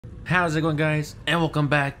How's it going, guys? And welcome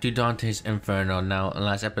back to Dante's Inferno. Now, in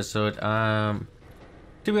last episode, to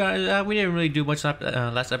be honest, we didn't really do much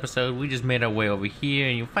last episode. We just made our way over here,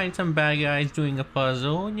 and you find some bad guys doing a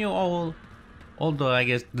puzzle, and all the, I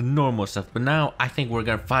guess, the normal stuff. But now, I think we're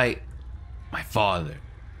gonna fight my father.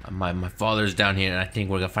 My father's down here, and I think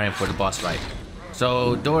we're gonna fight him for the boss fight.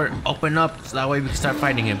 So, door, open up, so that way we can start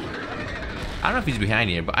fighting him. I don't know if he's behind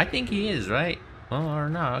here, but I think he is, right? Well, or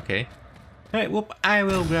not, okay. Alright, well, I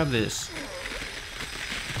will grab this.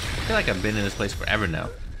 I feel like I've been in this place forever now.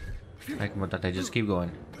 Like, come on, Dante, just keep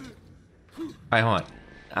going. Alright, hold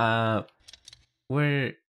on.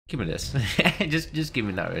 Give me this. just give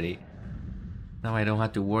me that already. Now I don't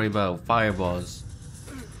have to worry about fireballs.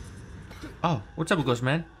 Oh, what's up, Ghost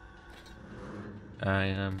Man?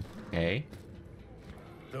 Okay.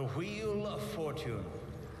 The wheel of fortune.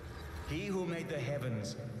 He who made the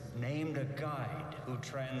heavens named a guide who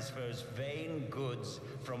transfers vain goods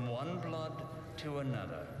from one blood to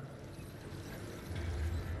another.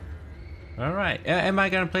 Alright, am I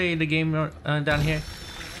gonna play the game down here?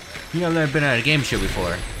 You know, I've never been at a game show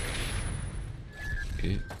before.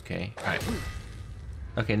 Okay, alright.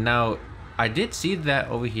 Okay, now, I did see that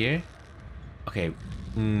over here. Okay,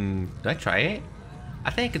 do I try it?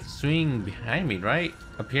 I think it's swinging behind me, right?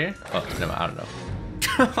 Up here? Oh, no, I don't know.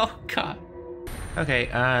 Oh, God. Okay,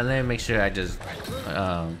 let me make sure I just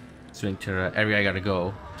swing to the area I gotta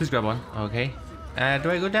go. Please grab one. Okay.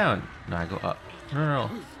 Do I go down? No, I go up.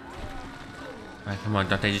 No. Alright, come on,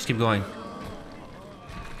 Dante, just keep going.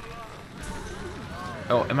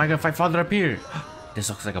 Oh, am I gonna fight father up here? This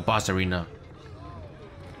looks like a boss arena.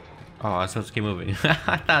 Oh, I'm supposed to keep moving.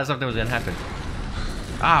 I thought something was gonna happen.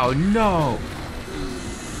 Oh, no!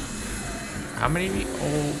 How many?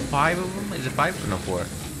 Oh, 5 of them? Is it 5? No, 4.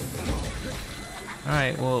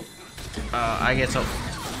 Alright, well, I guess I'll...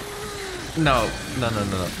 No.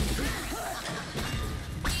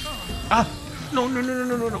 Ah! No.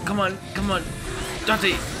 Come on.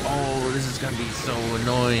 Dante! Oh, this is gonna be so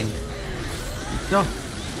annoying. No.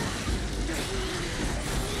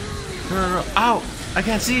 No. Ow! I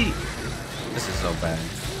can't see! This is so bad.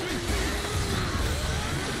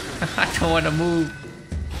 I don't want to move.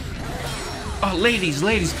 Oh, ladies,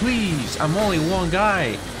 please! I'm only one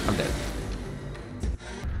guy. I'm dead.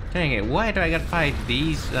 Dang it, why do I gotta fight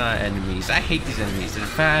these enemies? I hate these enemies. They're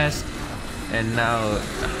fast. And now...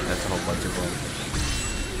 that's a whole bunch of them.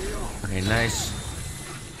 Okay, nice.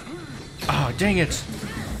 Oh, dang it!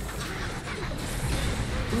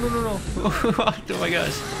 No. Oh my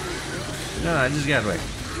gosh. No, I just got away.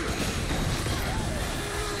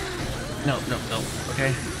 No.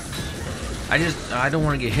 Okay. I don't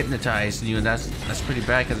want to get hypnotized, you know, that's pretty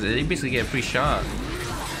bad because they basically get a free shot.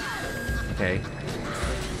 Okay.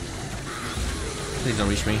 Please don't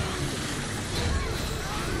reach me.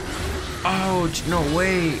 Oh, no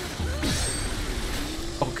way.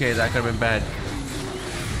 Okay, that could have been bad.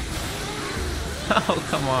 Oh,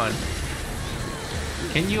 come on.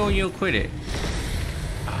 Can you quit it?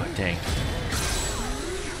 Oh, dang.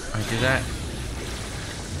 Alright, do that.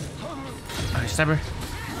 Alright, stab her.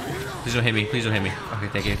 Please don't hit me. Okay,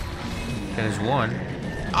 thank you. Okay, there's one.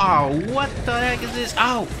 Oh, what the heck is this?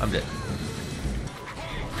 Ow! I'm dead.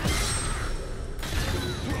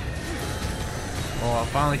 Oh, I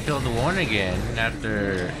finally killed the one again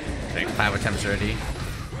after like 5 attempts already.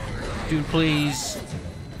 Dude, please.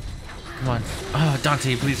 Come on. Oh,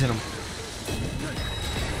 Dante, please hit him.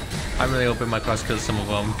 I really hope my cross kills some of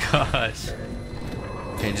them. Gosh.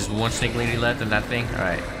 Okay, just one snake lady left and that thing.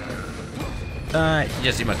 Alright.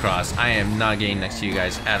 Just see my cross. I am not getting next to you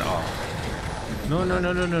guys at all.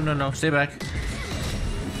 No. Stay back.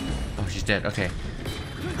 Oh, she's dead. Okay.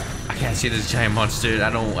 I can't see this giant monster. I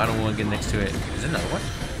don't want to get next to it. Is it another one?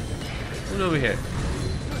 Who's over here?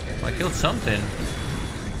 Oh, I killed something.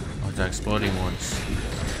 Oh, the exploding ones.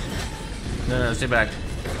 No, stay back.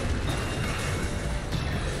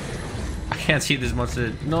 I can't see this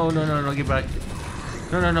monster. No, get back.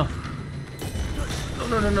 No.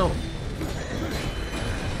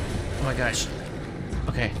 Oh my gosh.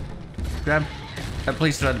 Okay. Grab.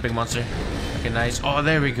 Please throw the big monster. Okay, nice. Oh,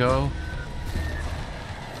 there we go.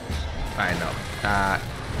 I know.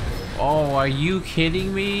 Oh, are you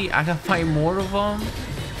kidding me? I can fight more of them?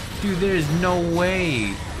 Dude, there's no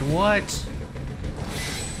way. What?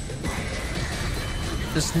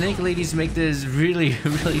 The snake ladies make this really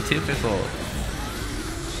difficult.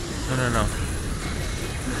 No.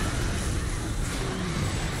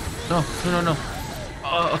 No.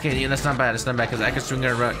 Oh, okay, yeah, that's not bad. It's not bad because I can swing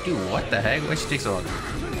her around. Dude, what the heck? Why she take so long?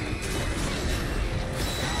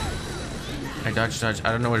 I dodge. I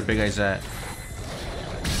don't know where the big guy's at.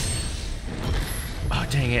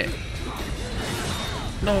 dang it.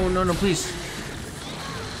 No, no, no, please.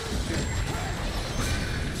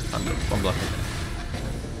 I'm blocking.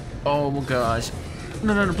 Oh my gosh.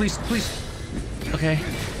 No, no, no, please, please. Okay.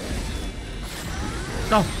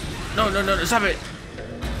 No, no, no, no, stop it.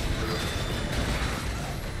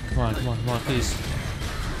 Come on, come on, come on, please.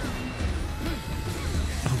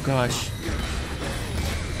 Oh gosh.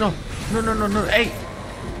 No, no, no, no, no, hey.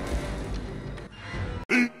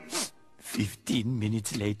 15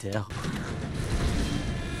 minutes later.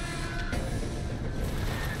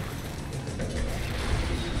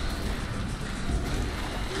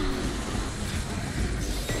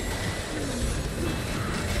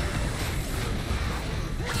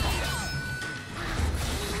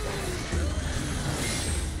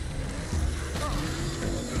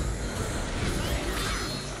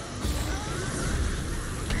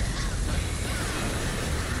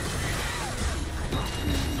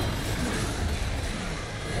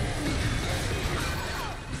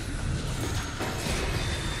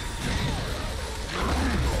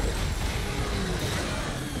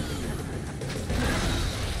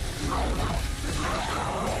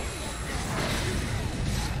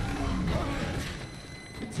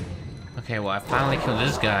 Okay, well, I finally killed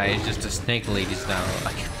this guy. It's just the snake ladies now.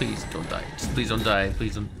 Like, please don't die. Just please don't die.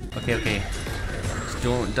 Please don't. Okay, okay. Just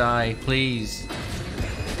don't die, please.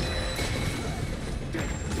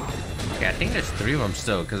 Okay, I think there's 3 of them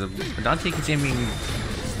still, because Dante keeps aiming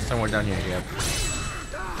somewhere down here. Yep.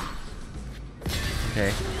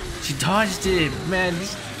 Okay. She dodged it, man.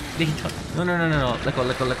 No, no, no, no, no. Let go,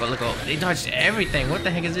 let go, let go, let go. They dodged everything. What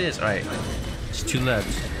the heck is this? All right. Just 2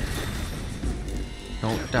 left.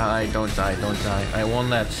 Don't die, don't die, don't die. Alright, 1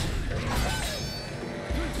 left.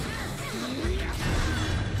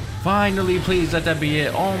 Finally, please let that be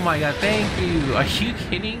it. Oh my god, thank you. Are you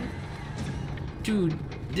kidding? Dude,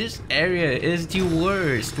 this area is the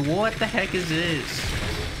worst. What the heck is this?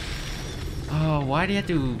 Oh, why do you have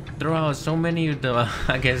to throw out so many of the,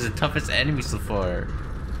 I guess, the toughest enemies so far?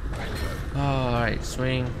 Oh, alright,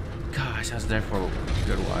 swing. Gosh, I was there for a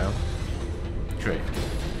good while. Great.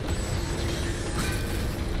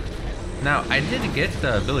 Now, I did get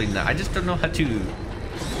the ability now. I just don't know how to,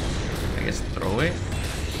 I guess, throw it.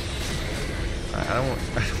 I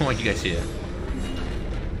don't want you guys here.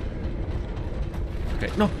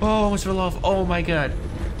 Okay. No. Oh, almost fell off. Oh my god.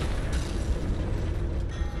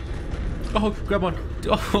 Oh, grab one.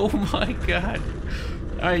 Oh my god.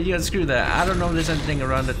 Alright, you gotta screw that. I don't know if there's anything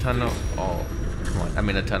around the tunnel. Oh, come on. I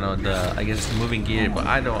mean the tunnel, I guess it's moving gear, but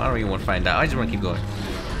I don't even want to find out. I just want to keep going.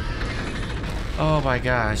 Oh my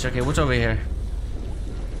gosh. Okay, what's over here?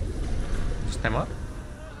 Just climb up?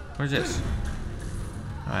 Where's this?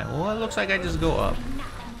 Alright, well, it looks like I just go up.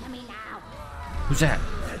 Who's that?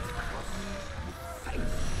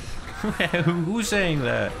 Who's saying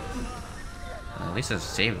that? At least there's a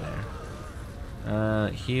save there.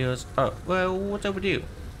 Heals. Oh, well, what's up with you?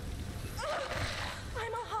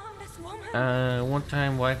 I'm a harmless woman. One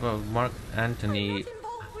time wife of Mark Antony,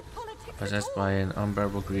 possessed by an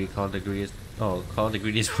unbearable greed, called the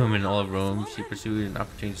greediest woman in all of Rome. She pursued an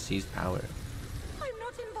opportunity to seize power. I'm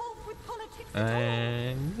not involved with politics.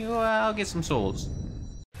 And you know, I'll get some souls.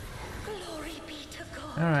 Glory be to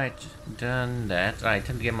God. Alright, done that. Alright,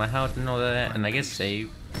 time to get my health and all that, and I guess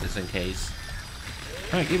save, just in case.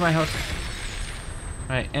 Alright, give me my health.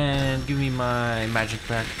 Alright, and give me my magic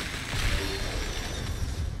back.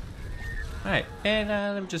 Alright, and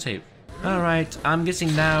let me just save. Alright, I'm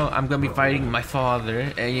guessing now I'm gonna be fighting my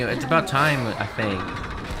father. And you know, it's about time, I think.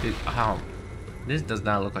 Dude, this does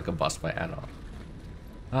not look like a boss fight at all.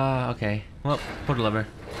 Okay. Well, pull the lever.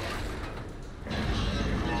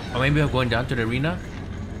 Or maybe I'm going down to the arena?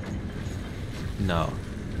 No.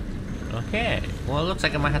 Okay. Well, it looks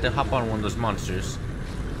like I might have to hop on one of those monsters.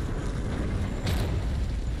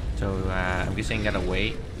 So, I'm guessing I gotta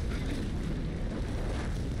wait.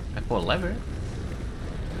 I pull a lever.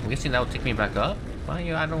 I'm guessing that will take me back up. Well,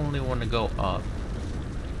 yeah, I don't really want to go up.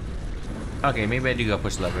 Okay, maybe I do go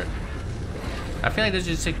push lever. I feel like this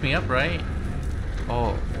just takes me up, right?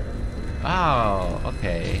 Oh. Oh,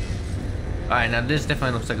 okay. Alright, now this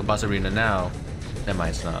definitely looks like a boss arena now. That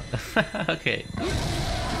might not. Okay.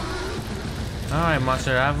 Alright,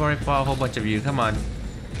 monster, I've already fought a whole bunch of you. Come on.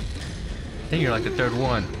 I think you're like the 3rd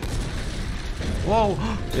one. Whoa!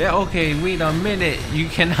 Yeah, okay, wait a minute. You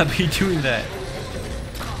cannot be doing that.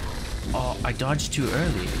 Oh, I dodged too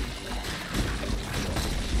early.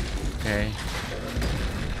 Okay.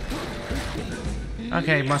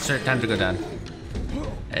 Okay, monster, time to go down.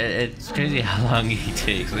 It's crazy how long he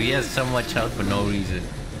takes. He has so much health for no reason.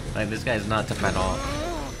 Like, this guy's not tough at all.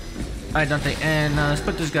 Alright, Dante, and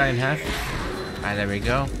split this guy in half. Alright, there we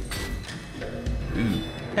go. Ooh.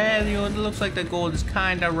 Hell, you know, it looks like the gold is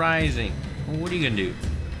kinda rising. Well, what are you gonna do?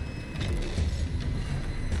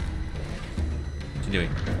 What's he doing?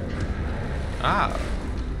 Ah.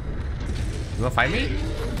 You wanna fight me?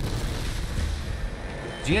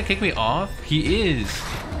 Is he gonna kick me off? He is.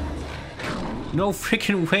 No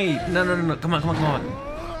freaking way. No, no, no, no. Come on, come on, come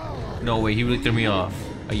on. No way, he really threw me off.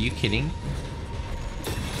 Are you kidding?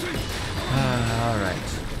 Alright.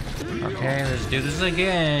 Okay, let's do this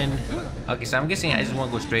again. Okay, so I'm guessing I just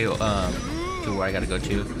want to go straight to where I gotta go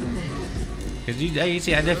to. Because you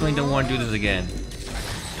see, I definitely don't want to do this again.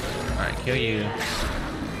 Alright, kill you.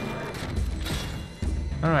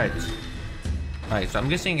 Alright. Alright, so I'm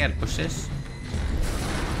guessing I gotta push this.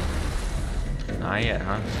 Not yet,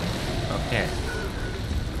 huh? Okay.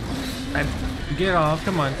 Alright, get off,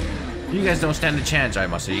 come on. You guys don't stand a chance. Alright,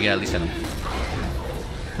 Monster, you gotta at least hit him.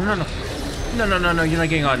 No, no. No, no, no, no, you're not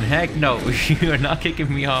getting on. Heck no. You are not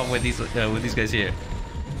kicking me off with these guys here.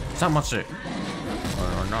 Stop, Monster.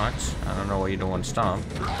 Or not. I don't know why you don't want to stomp.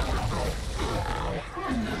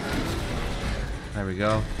 There we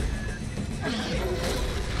go.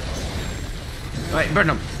 Alright, burn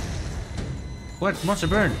them. What? Monster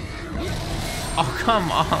burn. Oh,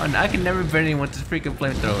 come on. I can never burn anyone with this freaking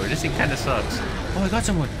flamethrower. This thing kind of sucks. Oh, I got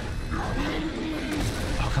someone.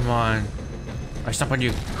 Oh, come on. I stomp on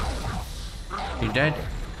you. You dead?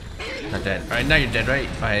 Not dead. Alright, now you're dead, right?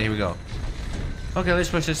 Alright, here we go. Okay, let's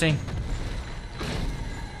push this thing.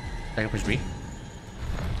 I can push B.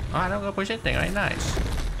 Oh, I don't go push that thing. Alright, nice.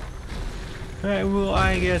 Alright, well,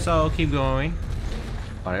 I guess I'll keep going.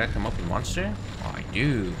 Oh, I gotta come up with monster? Oh, I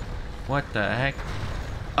do. What the heck?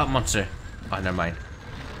 Up, monster. Oh, never mind.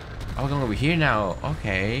 Oh, we're going over here now.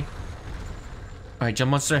 Okay. Alright, jump,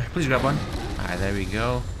 monster. Please grab one. Alright, there we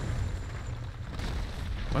go.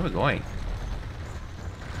 Where are we going?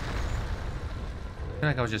 I feel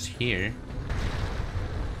like I was just here.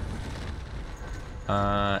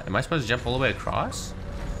 Am I supposed to jump all the way across?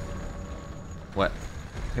 What?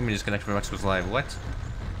 Let me disconnect from Xbox Live. What?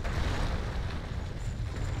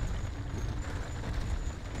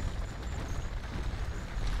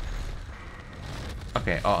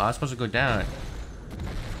 Okay. Oh, I was supposed to go down.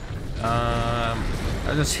 I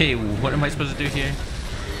was gonna say, what am I supposed to do here?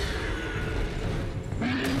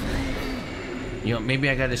 You know, maybe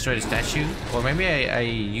I gotta destroy the statue, or maybe I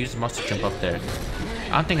use the monster to jump up there.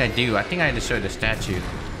 I don't think I do. I think I destroyed the statue.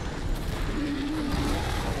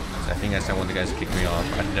 So I think that's how one of the guys kicked me off.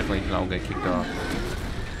 I definitely don't get kicked off.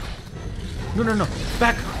 No, no, no!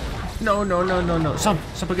 Back! No, no, no, no, no! Stomp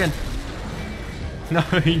again! No,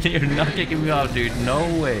 you're not kicking me off, dude. No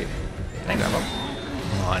way. Can I grab him?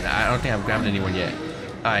 Oh, no, I don't think I've grabbed anyone yet.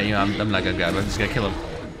 Alright, you know, I'm not gonna grab him. I'm just gonna kill him.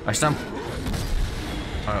 Alright, stomp.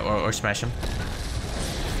 Or smash him.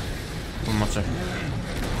 One monster.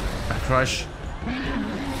 Crush.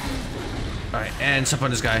 Alright, and stomp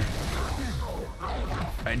on this guy.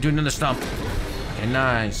 Alright, do another stomp. Okay,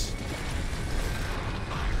 nice.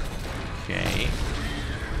 Okay.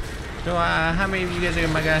 So, how many of you guys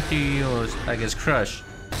am I gonna have to use, I guess, crush?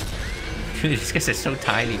 These guys are so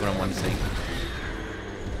tiny when I'm on this thing.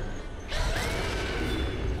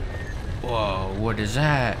 Whoa, what is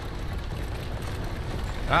that?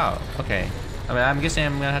 Oh, okay. I mean, I'm guessing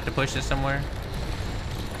I'm gonna have to push this somewhere.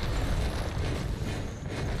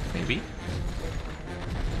 Maybe.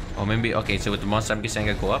 Oh, maybe. Okay, so with the monster, I'm guessing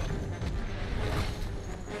I gotta go up.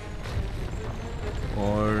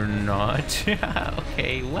 Or not.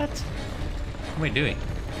 Okay, what? What am I doing?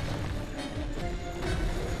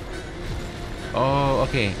 Oh,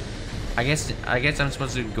 okay. I guess I'm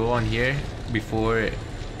supposed to go on here before.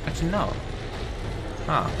 Actually, no.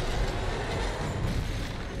 Huh.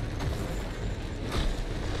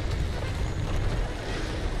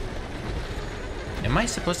 Am I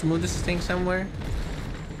supposed to move this thing somewhere?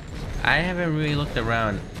 I haven't really looked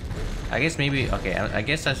around. I guess maybe. Okay, I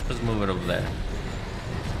guess I'm supposed to move it over there.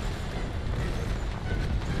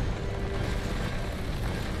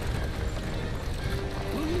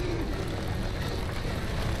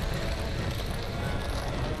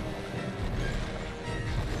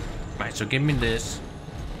 Right, so give me this.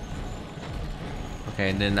 Okay,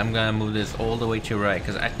 and then I'm gonna move this all the way to right,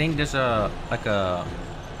 because I think there's a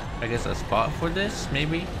I guess a spot for this,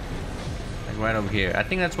 maybe? Like right over here. I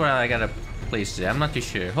think that's where I gotta place it. I'm not too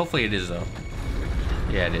sure. Hopefully it is though.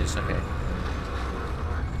 Yeah, it is. Okay.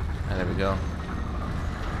 Ah, there we go.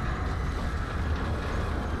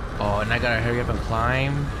 Oh, and I gotta hurry up and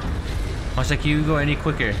climb. Monster, can you go any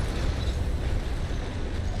quicker?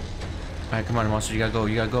 Alright, come on, monster. You gotta go.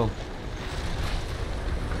 You gotta go.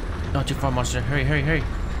 Not too far, monster. Hurry, hurry, hurry.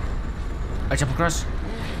 I jump across.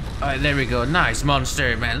 Alright, there we go. Nice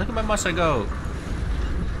monster, man. Look at my monster go.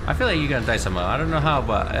 I feel like you're gonna die somehow. I don't know how,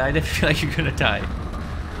 but I definitely feel like you're gonna die.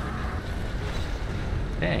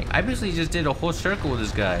 Dang, I basically just did a whole circle with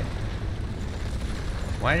this guy.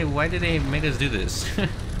 Why did they make us do this?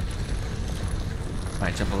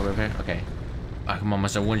 Alright, jump over here. Okay. Ah, come on,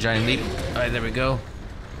 monster. One giant leap. Alright, there we go.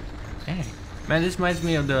 Dang. Man, this reminds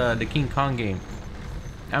me of the King Kong game.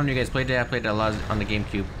 I don't know if you guys played it. I played it a lot on the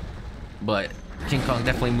GameCube. But King Kong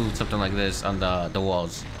definitely moved something like this on the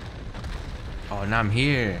walls. Oh, now I'm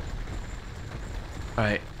here.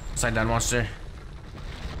 Alright, slide down, monster.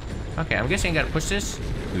 Okay, I'm guessing I gotta push this.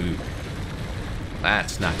 Ooh.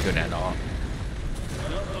 That's not good at all.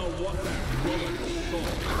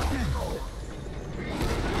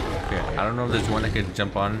 Okay, I don't know if there's one I could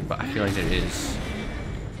jump on, but I feel like there is.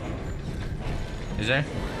 Is there?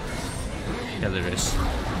 Yeah, there is.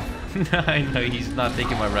 I know he's not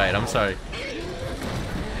taking my ride. I'm sorry.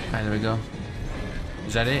 Alright, there we go.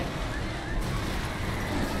 Is that it?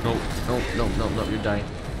 No, you're dying.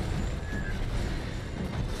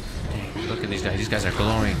 Dang, look at these guys. These guys are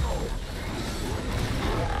glowing.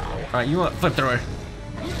 Alright, you want flip thrower?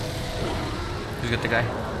 Who's got the guy?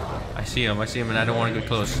 I see him, and I don't want to get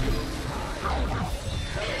close.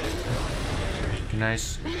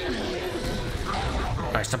 Nice.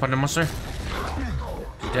 Alright, step on the monster.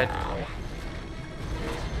 He's dead.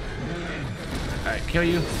 Alright, kill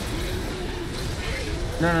you.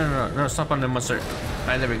 No, stop on the monster.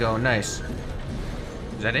 Alright, there we go, nice.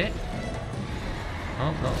 Is that it?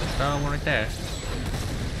 Oh, no, there's another one right there.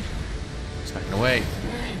 He's backing away.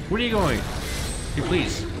 Where are you going? You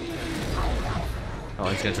please. Oh,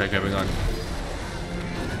 he's gonna try grabbing on.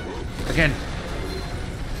 Again.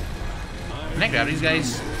 Can I grab these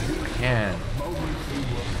guys? I can.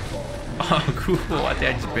 Oh, cool. I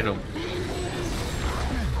think I just bit him.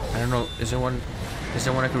 I don't know. Is there one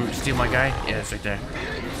I can steal my guy? Yeah, it's right there.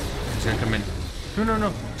 He's gonna come in.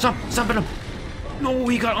 No. Stop at him. No,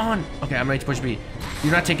 he got on. Okay, I'm ready to push B.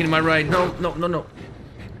 You're not taking my ride. No.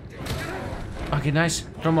 Okay, nice.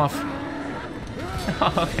 Throw him off.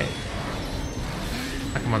 Okay.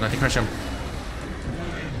 Oh, come on, I have to crush him.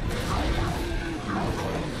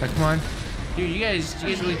 Oh, come on. Dude, you guys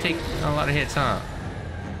really take a lot of hits, huh?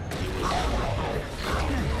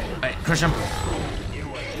 Alright, crush him.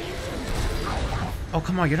 Oh,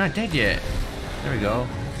 come on, you're not dead yet. There we go.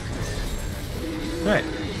 Alright.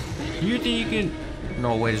 You think you can...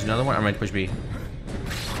 No, wait, there's another one? I'm ready to push B.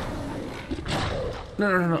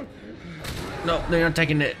 No. No, you're not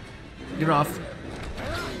taking it. Get off.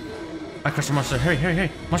 I crushed the monster.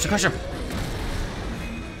 Hurry. Monster, crush him.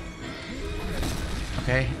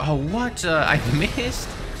 Okay. Oh, what? I missed?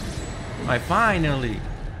 I finally.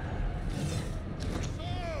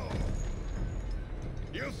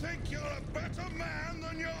 You think you're a better man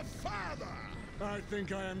than your father? I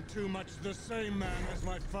think I am too much the same man as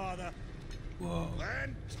my father. Whoa.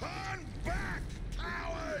 Then turn back,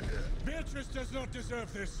 coward! Beatrice does not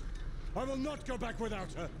deserve this. I will not go back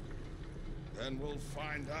without her. Then we'll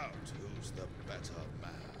find out who's the better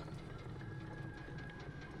man.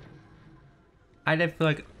 I didn't feel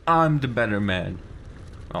like I'm the better man.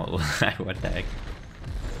 Oh, what the heck.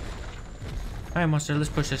 Alright, monster, let's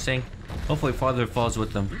push this thing. Hopefully father falls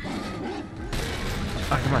with them.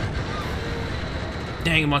 Alright, come on.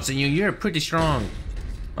 Dang, monster, you're pretty strong.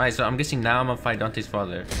 Alright, so I'm guessing now I'm gonna fight Dante's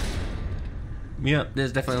father. Yep,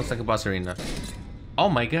 this definitely looks like a boss arena. Oh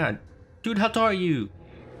my god. Dude, how tall are you?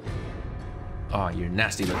 Oh, you're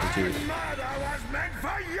nasty looking too. Murder was meant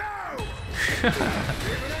for you!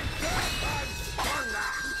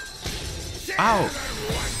 Ow!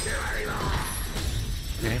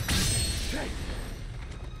 Okay.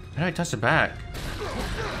 How do I toss it back?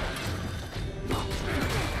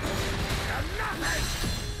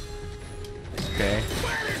 Okay.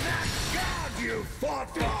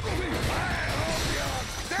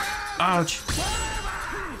 Ouch!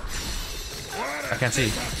 I can't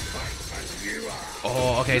see.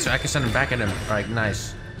 Oh, okay, so I can send him back at him. Alright,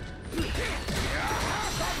 nice.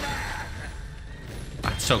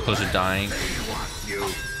 I'm so close to dying.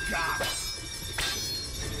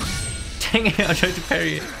 Dang it, I tried to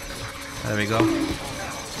parry it. There we go.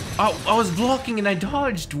 Oh, I was blocking and I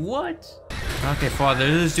dodged. What? Okay, father,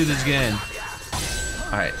 let's do this again.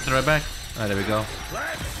 Alright, throw it back. Alright, there we go.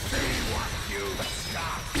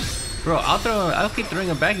 Bro, I'll keep throwing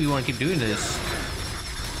it back if you want to keep doing this.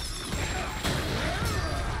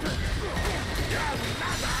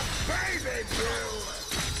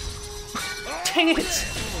 Dang it!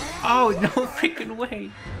 Oh, no freaking way.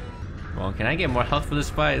 Well, can I get more health for this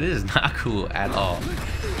fight? This is not cool at all.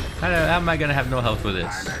 How am I gonna have no health for this?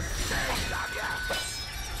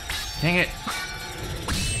 Dang it.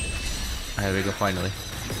 There we go, finally.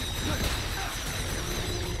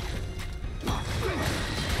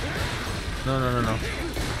 No, no, no, no.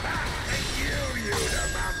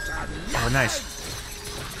 Oh, nice.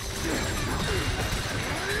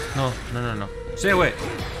 No, no, no, no. Stay away.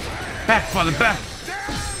 Back, father, back.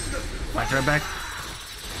 Back, right back.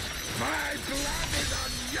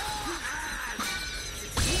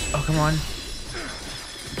 Oh, come on.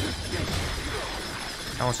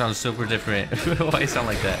 That one sounds super different. Why it sound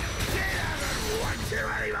like that?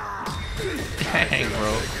 Dang,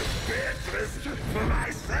 bro.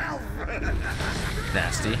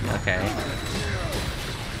 Nasty. Okay.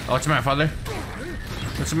 Oh, what's the matter, father?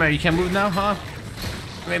 What's the matter? You can't move now, huh?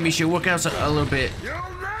 Maybe you should work out a little bit.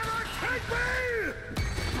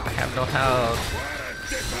 I have no health.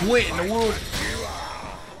 Wait in the wood.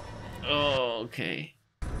 Oh, okay.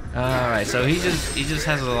 Alright, so he just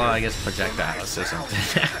has a lot, I guess, projectiles or something.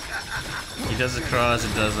 He does the cross,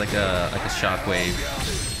 it does like a shockwave.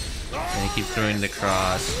 And he keeps throwing the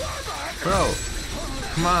cross. Bro,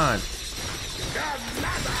 come on.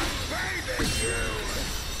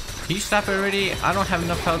 Can you stop it already? I don't have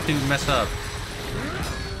enough health to mess up.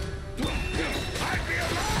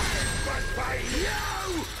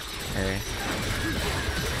 Okay.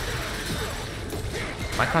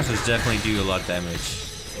 My crosses definitely do a lot of damage.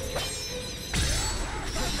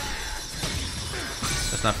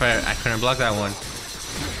 That's not fair. I couldn't block that one.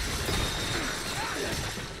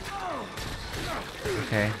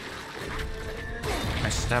 Okay. I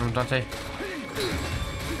stab him, Dante.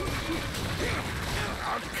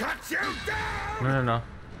 No, no, no.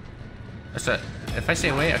 That's it. If I stay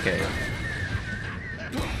away, okay.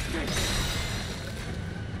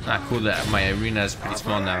 Not cool that my arena is pretty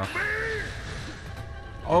small now.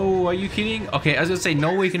 Oh, are you kidding? Okay, I was gonna say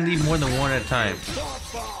no way you can leave more than one at a time.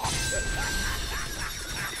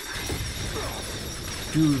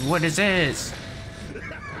 Dude, what is this?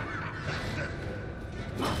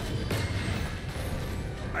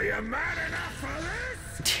 Are you mad enough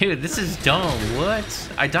for this? Dude, this is dumb. What?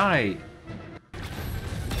 I died.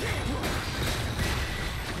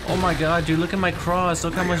 Oh my god, dude, look at my cross.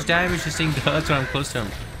 Look how much damage this thing does when I'm close to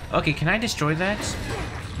him. Okay, can I destroy that?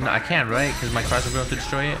 No, I can't, right? Because my cross will be able to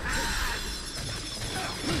destroy it.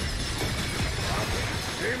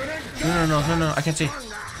 No, no, no, no, no, I can't see.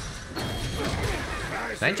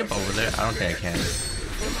 Can I jump over there? I don't think I can.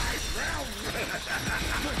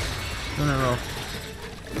 No, no, no.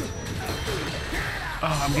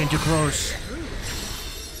 Oh, I'm getting too close.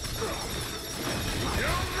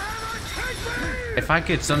 If I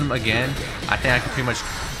could stun him again, I think I could pretty much...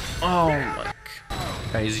 Oh my...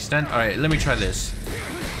 Okay, is he stunned? Alright, let me try this.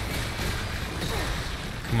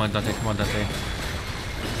 Come on, Dante, come on, Dante.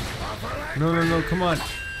 No, no, no, come on.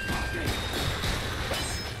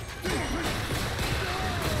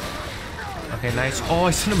 Okay, nice. Oh,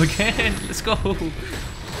 I stunned him again. Let's go.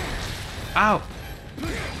 Ow.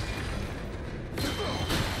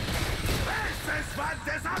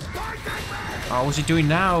 Oh, what's he doing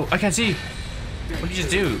now? I can't see. What did you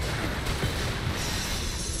just do?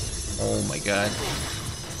 Oh my god.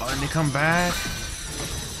 Oh, and they come back.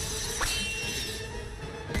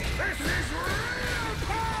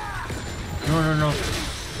 No, no, no.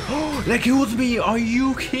 Oh, that killed me. Are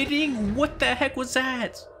you kidding? What the heck was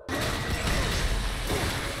that?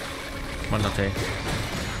 Come on, Dante.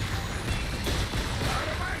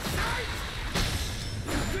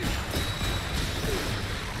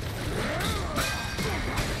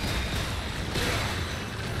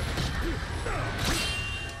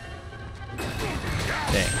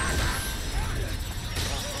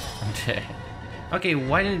 Okay,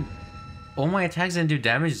 why didn't all my attacks didn't do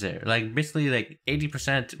damage there? Like basically like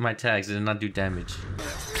 80% of my attacks did not do damage.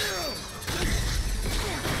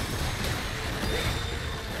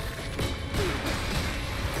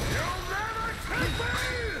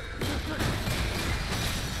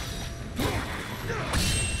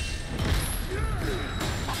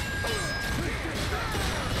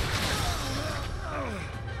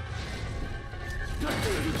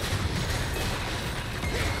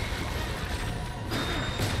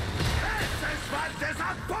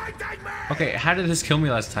 Okay, how did this kill me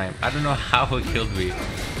last time? I don't know how it killed me.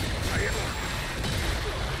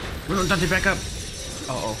 No, Dante, back up.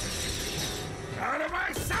 Uh-oh. Out of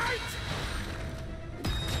my sight!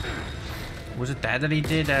 Was it that he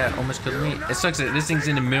did that almost killed me? It sucks that this thing's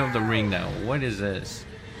in the middle of the ring now. What is this?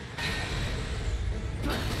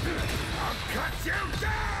 I'll cut you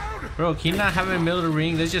down! Bro, can you not have it in the middle of the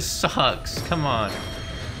ring? This just sucks. Come on.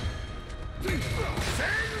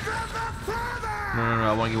 No, no, no,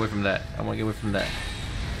 I want to get away from that. I want to get away from that.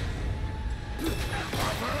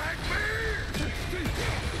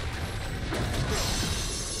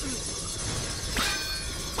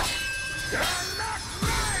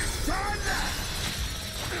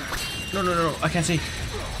 No, no, no, I can't see.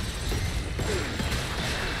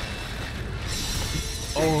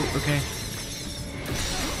 Oh, okay.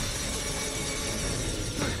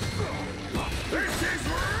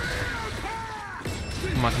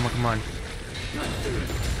 Come on, come on, come on.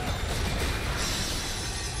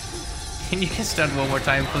 Can you get stunned one more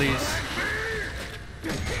time, please?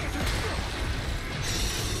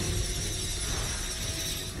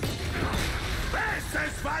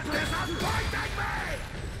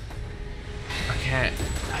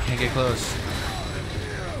 I can't get close.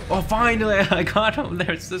 Oh, finally, I got him.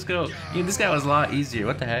 There's this go. Yeah, this guy was a lot easier.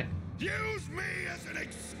 What the heck? Use me as an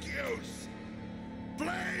excuse.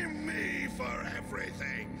 Blame me for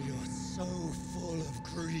everything. You're so full of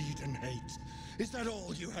greed and hate. Is that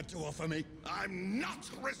all you had to offer me? I'm not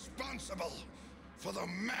responsible for the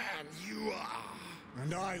man you are.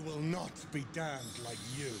 And I will not be damned like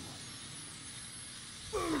you.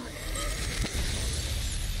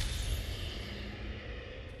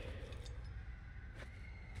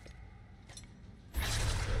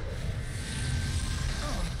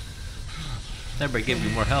 Never give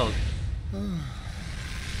me more health.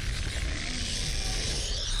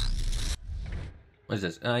 What is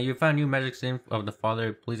this? You found new magic scene of the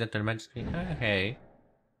father. Please enter the magic scene. Okay.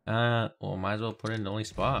 Well, might as well put it in the only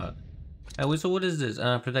spot. So what is this?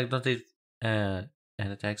 Protect Dante and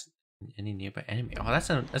attacks any nearby enemy. Oh,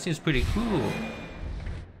 that seems pretty cool.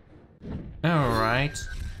 All right.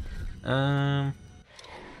 Now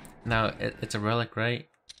it's a relic, right?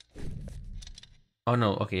 Oh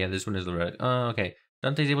no, okay, yeah, this one is the relic. Okay.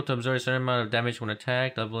 Dante is able to absorb a certain amount of damage when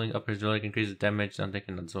attacked. Leveling up his relic increases damage Dante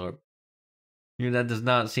can absorb. That does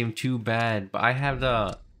not seem too bad, but I have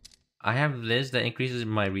this that increases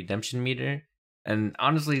my redemption meter. And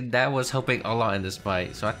honestly, that was helping a lot in this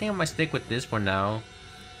fight. So I think I might stick with this for now.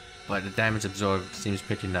 But the damage absorbed seems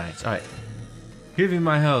pretty nice. Alright. Give me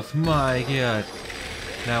my health. My god.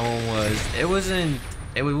 That one was... It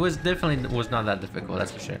was definitely was not that difficult,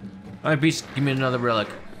 that's for sure. Alright, beast, give me another relic.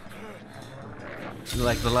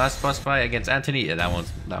 Like the last boss fight against Anthony, yeah, that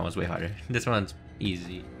one's way harder. This one's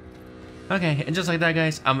easy. Okay, and just like that,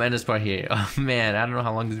 guys, I'm gonna end this part here. Oh man, I don't know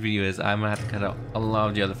how long this video is. I'm gonna have to cut out a lot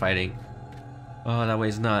of the other fighting. Oh, that way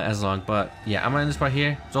it's not as long, but yeah, I'm gonna end this part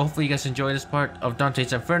here. So hopefully you guys enjoy this part of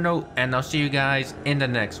Dante's Inferno, and I'll see you guys in the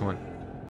next one.